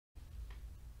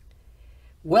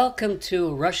Welcome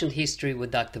to Russian History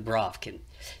with Dr. Brovkin.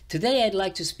 Today I'd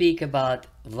like to speak about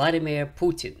Vladimir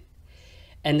Putin.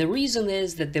 And the reason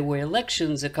is that there were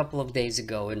elections a couple of days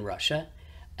ago in Russia,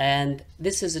 and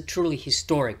this is a truly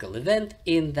historical event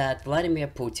in that Vladimir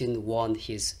Putin won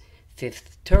his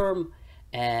fifth term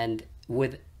and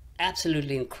with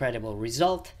absolutely incredible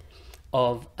result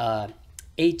of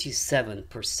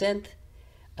 87%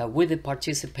 with a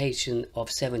participation of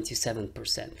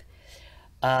 77%.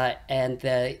 And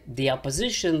the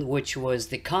opposition, which was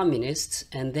the communists,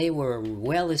 and they were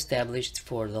well established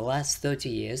for the last 30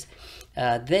 years,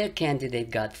 their candidate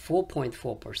got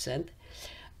 4.4%.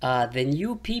 The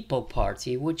New People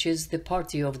Party, which is the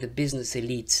party of the business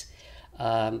elites,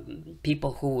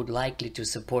 people who would likely to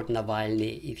support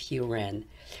Navalny if he ran,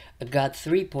 got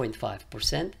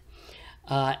 3.5%.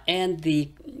 And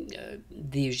the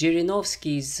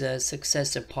Zhirinovsky's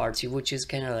successor party, which is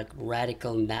kind of like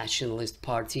radical nationalist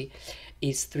party,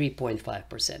 is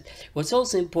 3.5%. What's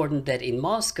also important that in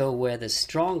Moscow, where the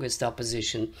strongest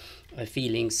opposition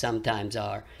feelings sometimes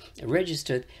are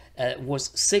registered, was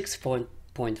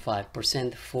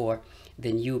 6.5% for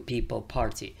the New People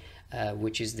Party,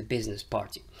 which is the business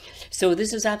party. So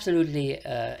this is absolutely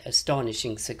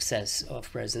astonishing success of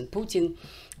President Putin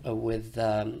with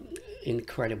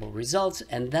incredible results,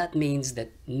 and that means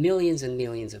that millions and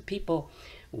millions of people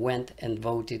went and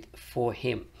voted for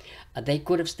him. They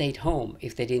could have stayed home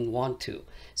if they didn't want to.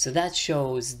 So that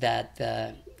shows that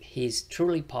he's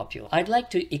truly popular. I'd like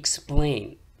to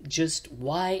explain just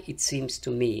why it seems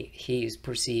to me he is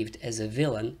perceived as a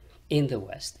villain in the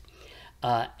West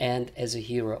and as a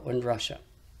hero in Russia.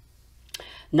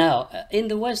 Now, in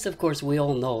the West, of course, we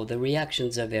all know the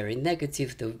reactions are very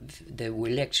negative. The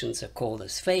elections are called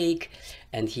as fake,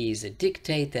 and he is a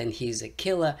dictator, and he's a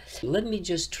killer. Let me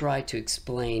just try to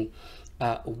explain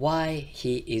why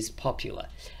he is popular.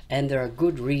 And there are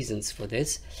good reasons for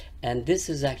this. And this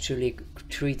is actually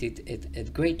treated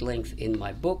at great length in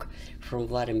my book, From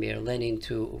Vladimir Lenin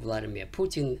to Vladimir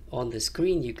Putin. On the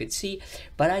screen you could see,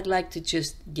 but I'd like to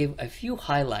just give a few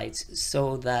highlights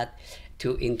so that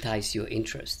to entice your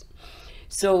interest.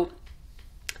 So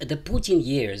the Putin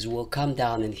years will come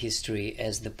down in history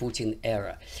as the Putin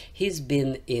era. He's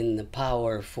been in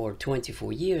power for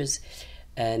 24 years,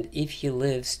 and if he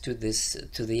lives to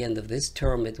the end of this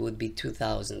term, it would be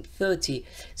 2030,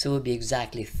 so it would be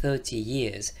exactly 30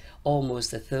 years,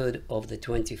 almost a third of the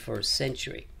 21st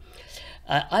century.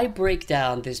 I break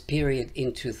down this period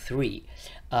into three,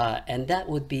 and that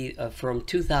would be from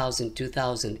 2000 to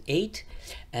 2008,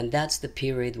 and that's the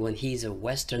period when he's a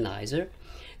westernizer.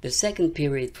 The second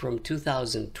period from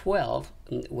 2012,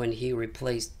 when he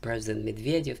replaced President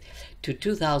Medvedev, to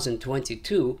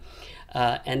 2022,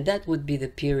 and that would be the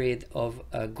period of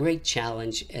a great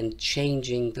challenge and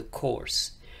changing the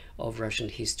course of Russian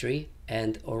history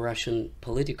and Russian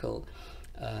political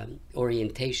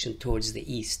orientation towards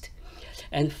the East.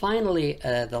 And finally,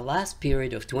 the last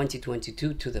period of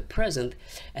 2022 to the present,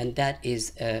 and that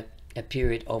is a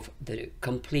period of the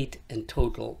complete and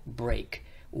total break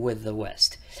with the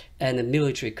West and a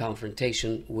military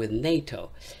confrontation with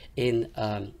NATO in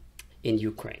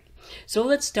Ukraine. So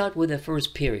let's start with the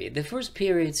first period. The first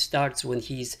period starts when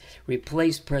he's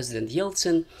replaced President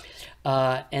Yeltsin.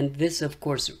 And this, of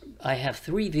course, I have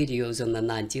 3 videos on the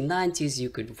 1990s. You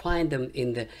could find them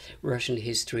in the Russian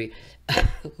history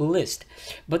list.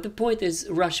 But the point is,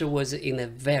 Russia was in a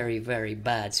very, very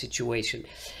bad situation.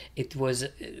 It was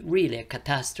really a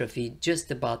catastrophe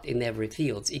just about in every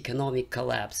field. Economic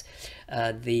collapse,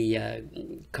 the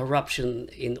corruption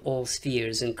in all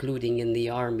spheres, including in the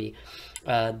army,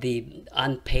 the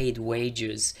unpaid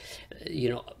wages,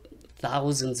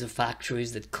 thousands of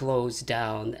factories that closed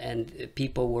down and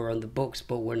people were on the books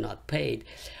but were not paid,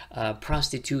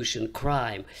 prostitution,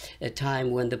 crime, a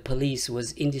time when the police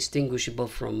was indistinguishable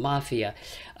from mafia.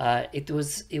 It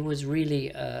was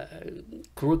really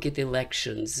crooked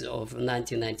elections of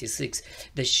 1996,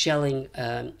 the shelling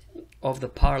of the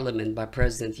parliament by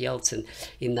President Yeltsin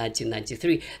in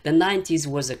 1993. The 90s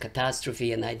was a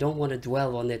catastrophe, and I don't want to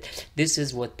dwell on it. This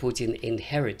is what Putin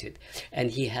inherited,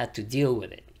 and he had to deal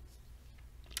with it.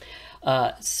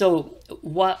 So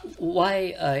why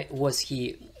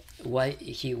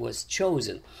he was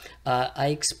chosen? I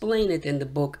explain it in the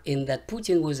book in that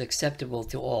Putin was acceptable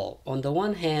to all. On the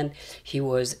one hand, he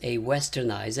was a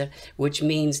westernizer, which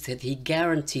means that he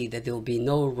guaranteed that there will be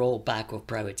no rollback of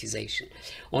privatization.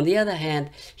 On the other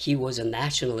hand, he was a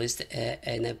nationalist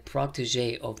and a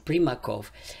protege of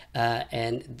Primakov,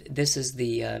 and this is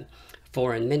the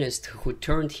foreign minister who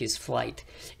turned his flight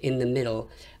in the middle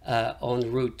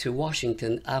en route to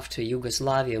Washington after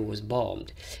Yugoslavia was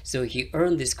bombed. So he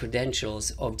earned these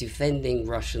credentials of defending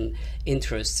Russian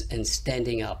interests and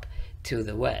standing up to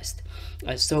the West.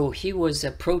 So he was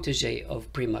a protege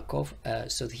of Primakov,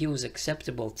 so he was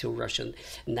acceptable to Russian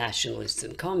nationalists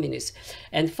and communists.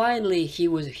 And finally,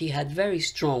 he had very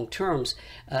strong terms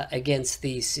against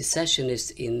the secessionists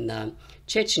in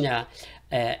Chechnya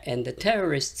and the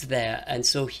terrorists there, and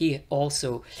so he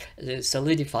also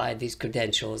solidified these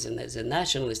credentials. And as a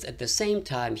nationalist, at the same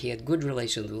time, he had good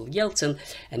relations with Yeltsin,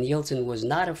 and Yeltsin was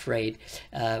not afraid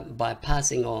by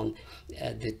passing on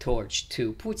the torch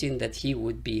to Putin that he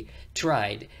would be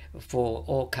tried for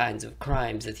all kinds of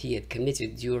crimes that he had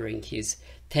committed during his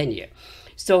tenure.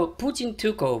 So Putin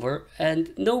took over,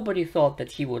 and nobody thought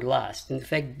that he would last. In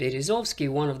fact, Berezovsky,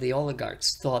 one of the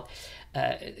oligarchs, thought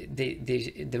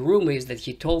the rumor is that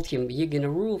he told him, you're going to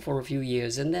rule for a few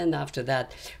years, and then after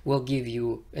that we'll give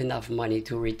you enough money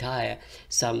to retire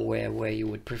somewhere where you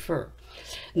would prefer.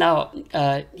 Now,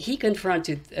 he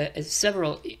confronted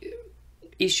several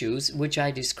issues which I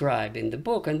describe in the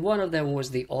book, and one of them was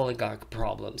the oligarch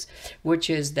problems, which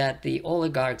is that the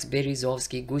oligarchs,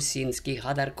 Berezovsky, Gusinsky,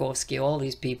 Khodorkovsky, all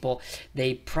these people,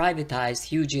 they privatized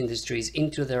huge industries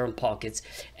into their own pockets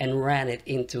and ran it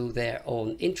into their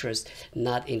own interest,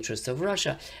 not interest of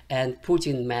Russia, and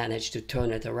Putin managed to turn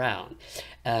it around.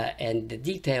 And the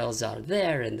details are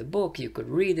there in the book. You could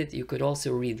read it. You could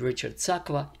also read Richard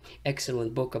Sakwa,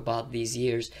 excellent book about these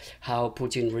years, how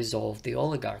Putin resolved the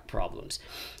oligarch problems.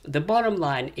 The bottom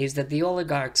line is that the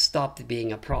oligarchs stopped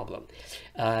being a problem.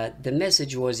 The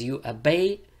message was, you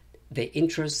obey the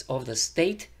interests of the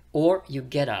state or you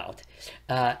get out.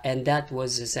 And that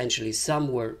was essentially,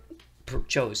 some were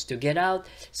chose to get out,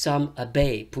 some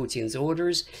obey Putin's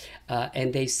orders,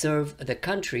 and they serve the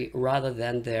country rather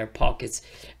than their pockets,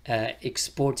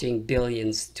 exporting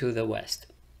billions to the West.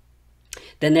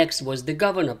 The next was the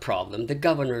governor problem. The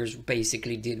governors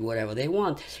basically did whatever they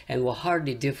want and were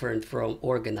hardly different from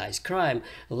organized crime,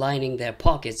 lining their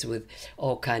pockets with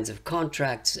all kinds of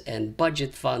contracts and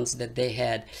budget funds that they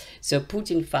had. So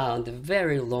Putin found a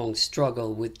very long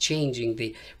struggle with changing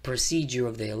the procedure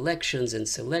of the elections and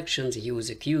selections. He was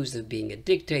accused of being a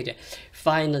dictator.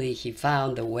 Finally, he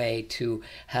found a way to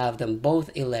have them both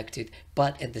elected,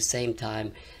 but at the same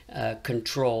time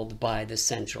controlled by the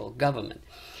central government.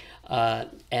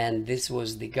 And this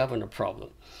was the governor problem.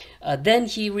 Then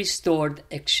he restored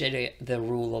actually the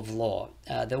rule of law.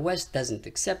 The West doesn't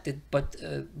accept it,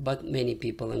 but many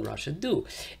people in Russia do.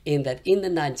 In that, in the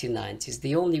 1990s,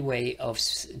 the only way of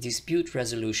dispute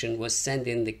resolution was send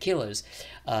in the killers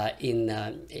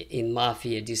in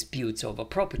mafia disputes over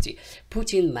property.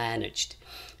 Putin managed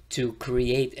to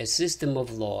create a system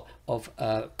of law of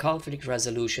conflict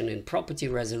resolution and property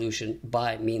resolution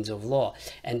by means of law.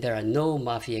 And there are no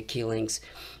mafia killings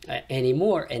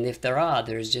anymore. And if there are,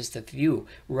 there's just a few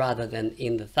rather than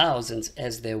in the thousands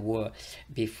as there were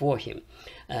before him.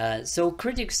 So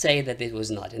critics say that it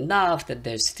was not enough, that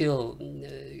there's still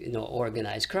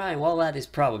organized crime. Well, that is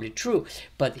probably true,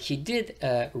 but he did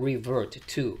revert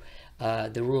to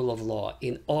the rule of law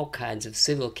in all kinds of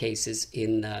civil cases,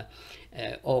 in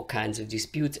all kinds of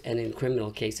disputes, and in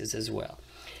criminal cases as well.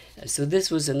 So this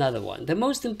was another one. The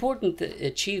most important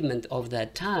achievement of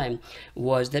that time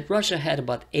was that Russia had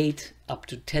about 8 up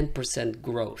to 10%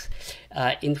 growth.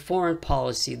 In foreign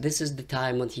policy, this is the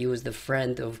time when he was the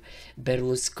friend of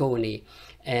Berlusconi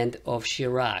and of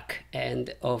Chirac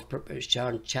and of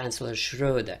Chancellor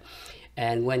Schröder.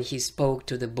 And when he spoke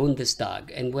to the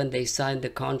Bundestag, and when they signed the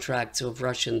contracts of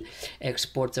Russian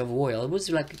exports of oil, it was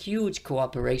like a huge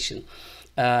cooperation.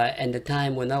 And the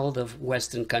time when all the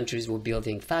Western countries were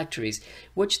building factories,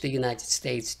 which the United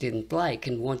States didn't like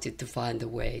and wanted to find a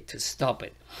way to stop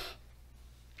it.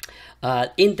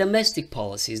 In domestic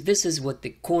policies, this is what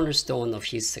the cornerstone of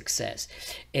his success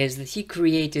is, that he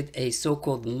created a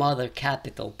so-called mother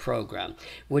capital program,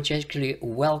 which actually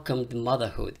welcomed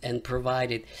motherhood and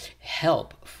provided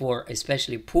help for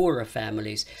especially poorer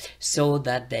families so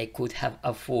that they could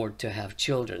afford to have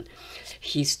children.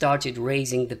 He started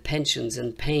raising the pensions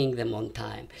and paying them on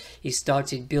time. He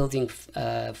started building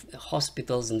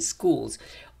hospitals and schools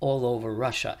all over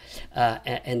Russia,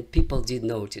 and people did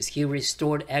notice. He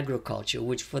restored agriculture,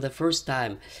 which for the first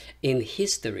time in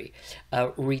history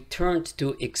returned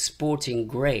to exporting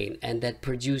grain, and that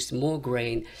produced more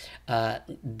grain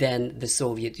than the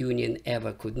Soviet Union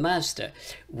ever could master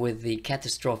with the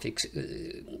catastrophic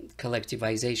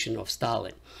collectivization of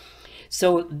Stalin.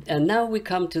 So now we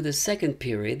come to the second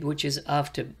period, which is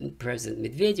after President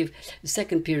Medvedev. The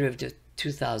second period of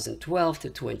 2012 to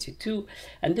 22,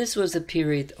 and this was a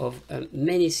period of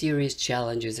many serious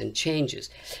challenges and changes.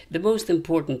 The most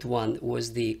important one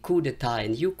was the coup d'etat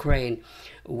in Ukraine,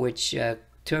 which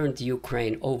turned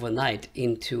Ukraine overnight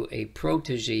into a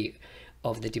protege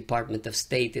of the Department of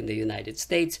State in the United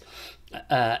States,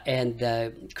 and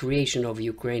the creation of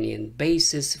Ukrainian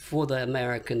bases for the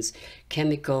Americans,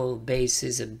 chemical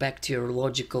bases,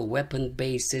 bacteriological weapon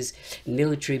bases,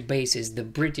 military bases. The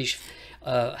British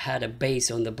had a base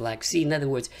on the Black Sea. In other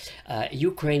words,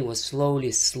 Ukraine was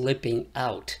slowly slipping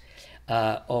out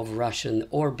of Russian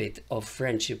orbit of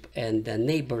friendship and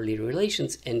neighborly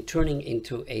relations and turning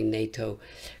into a NATO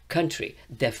country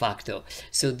de facto.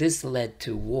 So this led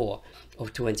to war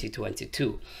of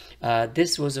 2022.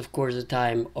 This was, of course, a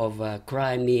time of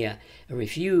Crimea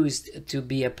refused to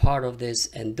be a part of this,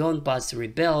 and Donbass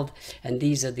rebelled, and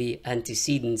these are the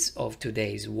antecedents of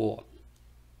today's war.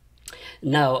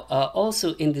 Now,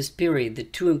 also in this period, the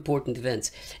two important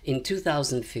events. In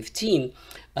 2015,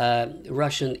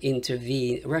 Russians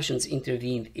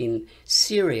intervened in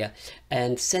Syria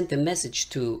and sent a message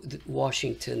to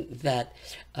Washington that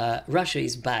Russia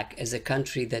is back as a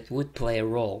country that would play a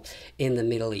role in the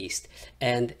Middle East.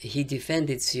 And he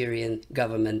defended Syrian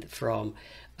government from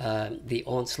the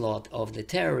onslaught of the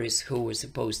terrorists who were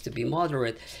supposed to be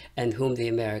moderate and whom the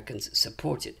Americans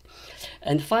supported.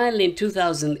 And finally, in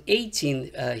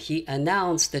 2018, he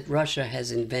announced that Russia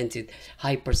has invented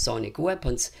hypersonic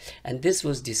weapons, and this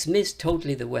was dismissed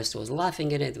totally. The West was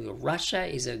laughing at it. Russia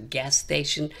is a gas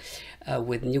station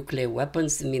with nuclear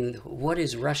weapons. I mean, what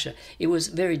is Russia? It was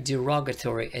very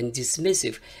derogatory and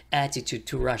dismissive attitude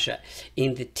to Russia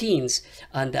in the teens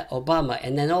under Obama,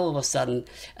 and then all of a sudden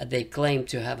they claimed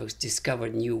to have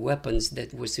discovered new weapons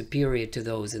that were superior to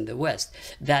those in the West.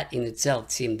 That in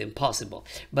itself seemed impossible,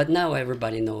 but now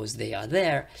everybody knows they are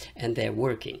there and they're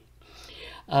working.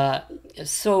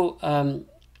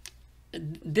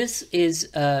 This is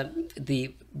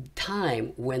the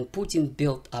time when Putin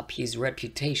built up his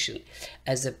reputation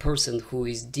as a person who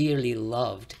is dearly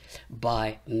loved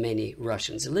by many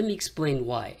Russians. Let me explain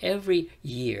why. Every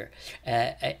year,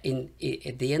 at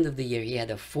the end of the year, he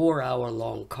had a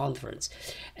 4-hour-long conference,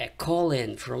 a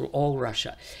call-in from all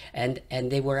Russia, and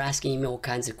they were asking him all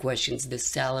kinds of questions. The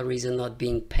salaries are not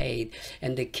being paid,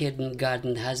 and the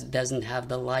kindergarten doesn't have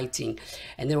the lighting,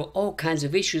 and there were all kinds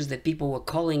of issues that people were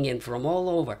calling in from all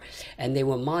over, and they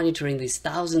were monitoring these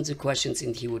thousands of questions,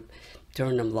 and he would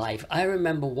turn them live. I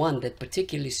remember one that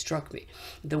particularly struck me.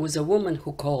 There was a woman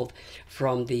who called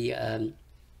from the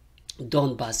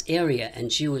Donbass area, and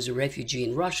she was a refugee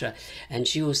in Russia, and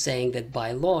she was saying that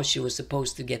by law she was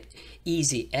supposed to get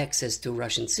easy access to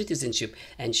Russian citizenship,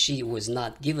 and she was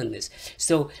not given this.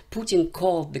 So Putin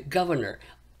called the governor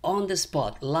on the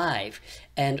spot, live,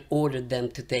 and ordered them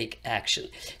to take action.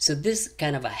 So this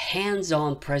kind of a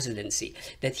hands-on presidency,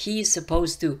 that he is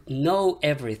supposed to know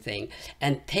everything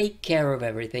and take care of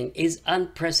everything, is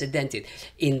unprecedented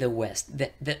in the West.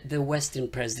 The Western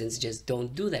presidents just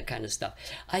don't do that kind of stuff.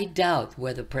 I doubt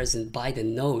whether President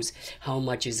Biden knows how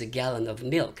much is a gallon of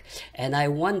milk, and I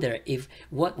wonder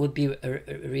what would be a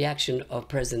reaction of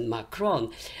President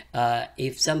Macron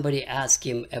if somebody asked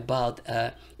him about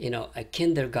a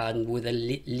kindergarten with a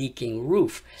leaking roof.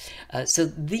 So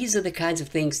these are the kinds of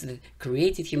things that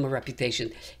created him a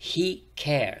reputation. He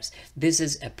cares. This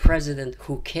is a president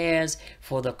who cares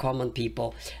for the common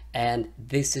people, and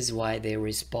this is why they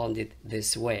responded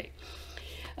this way.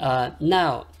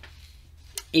 Now,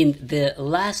 in the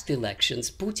last elections,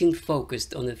 Putin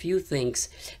focused on a few things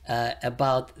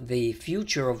about the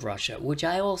future of Russia, which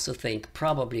I also think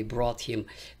probably brought him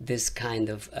this kind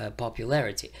of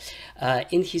popularity.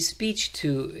 In his speech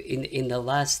in the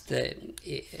last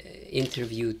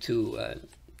interview to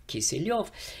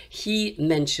Kiselyov, he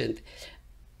mentioned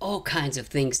all kinds of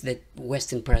things that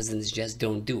Western presidents just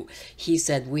don't do. He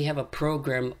said, we have a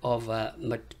program of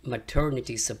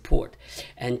maternity support,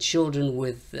 and children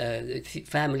with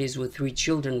families with 3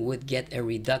 children would get a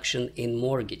reduction in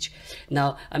mortgage.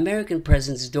 Now, American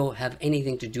presidents don't have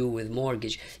anything to do with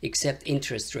mortgage except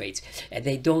interest rates.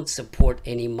 They don't support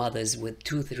any mothers with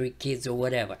 2, 3 kids or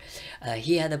whatever.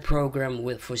 He had a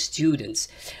program for students.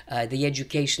 The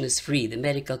education is free. The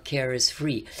medical care is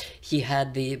free. He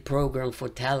had the program for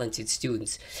talented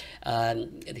students.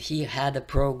 He had a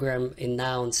program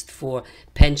announced for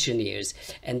pensioners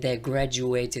and their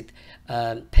graduated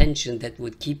pension that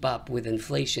would keep up with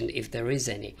inflation if there is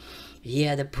any. He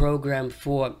had a program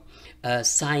for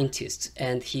scientists,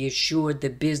 and he assured the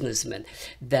businessmen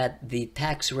that the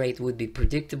tax rate would be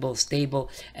predictable, stable,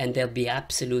 and there'll be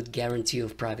absolute guarantee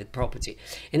of private property.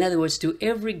 In other words, to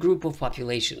every group of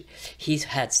population, he's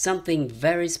had something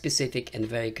very specific and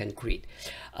very concrete.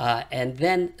 And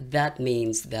then that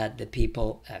means that the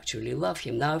people actually love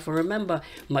him. Now, if you remember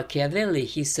Machiavelli,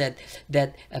 he said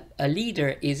that a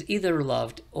leader is either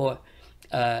loved or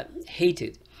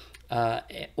hated.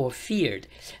 Or feared.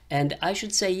 And I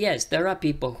should say, yes, there are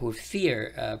people who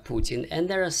fear Putin, and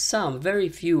there are some, very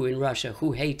few in Russia,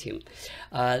 who hate him.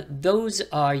 Those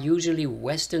are usually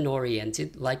Western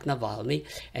oriented, like Navalny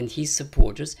and his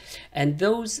supporters, and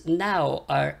those now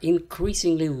are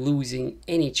increasingly losing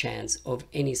any chance of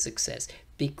any success,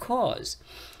 because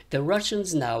the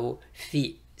Russians now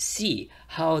see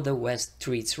how the West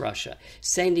treats Russia,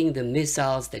 sending the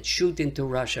missiles that shoot into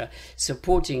Russia,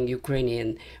 supporting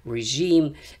Ukrainian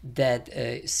regime that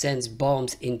sends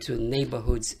bombs into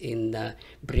neighborhoods in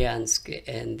Bryansk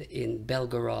and in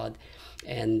Belgorod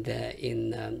and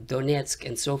in Donetsk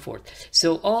and so forth.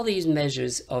 So all these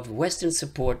measures of Western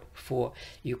support for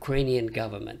Ukrainian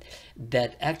government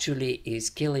that actually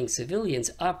is killing civilians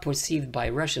are perceived by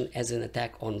Russian as an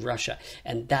attack on Russia.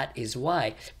 And that is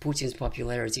why Putin's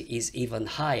popularity is even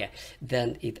higher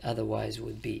than it otherwise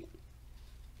would be.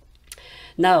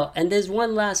 Now, and there's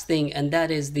one last thing, and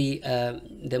that is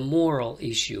the moral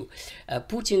issue.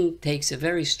 Putin takes a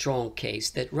very strong case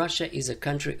that Russia is a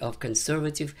country of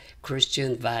conservative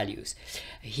Christian values.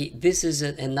 This is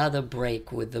another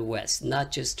break with the West,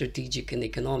 not just strategic and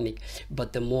economic,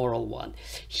 but the moral one.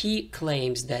 He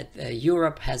claims that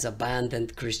Europe has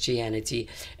abandoned Christianity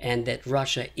and that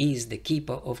Russia is the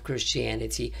keeper of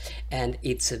Christianity, and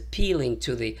it's appealing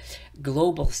to the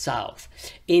global South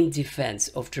in defense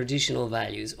of traditional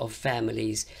values of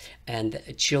families and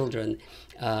children,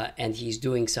 and he's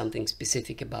doing something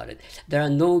specific about it. There are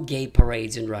no gay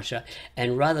parades in Russia,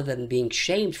 and rather than being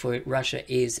shamed for it, Russia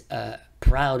is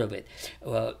proud of it.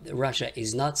 Russia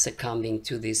is not succumbing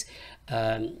to this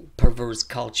perverse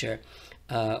culture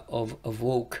of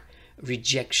woke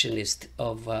rejectionist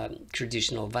of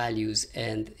traditional values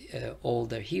and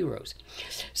older heroes.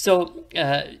 So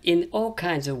in all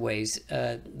kinds of ways,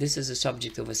 this is a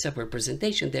subject of a separate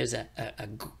presentation. There's a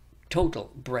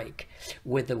total break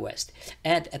with the West.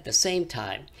 And at the same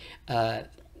time,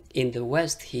 in the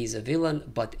West, he's a villain,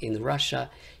 but in Russia,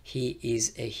 he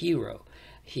is a hero.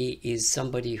 He is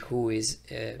somebody who is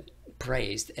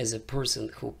praised as a person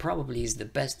who probably is the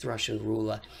best Russian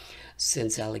ruler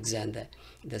since Alexander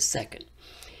II.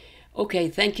 Okay,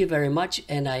 thank you very much,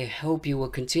 and I hope you will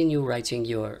continue writing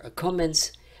your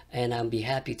comments, and I'll be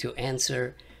happy to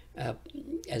answer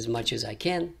as much as I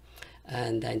can.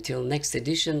 And until next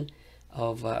edition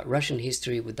of Russian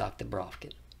History with Dr.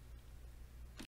 Brovkin.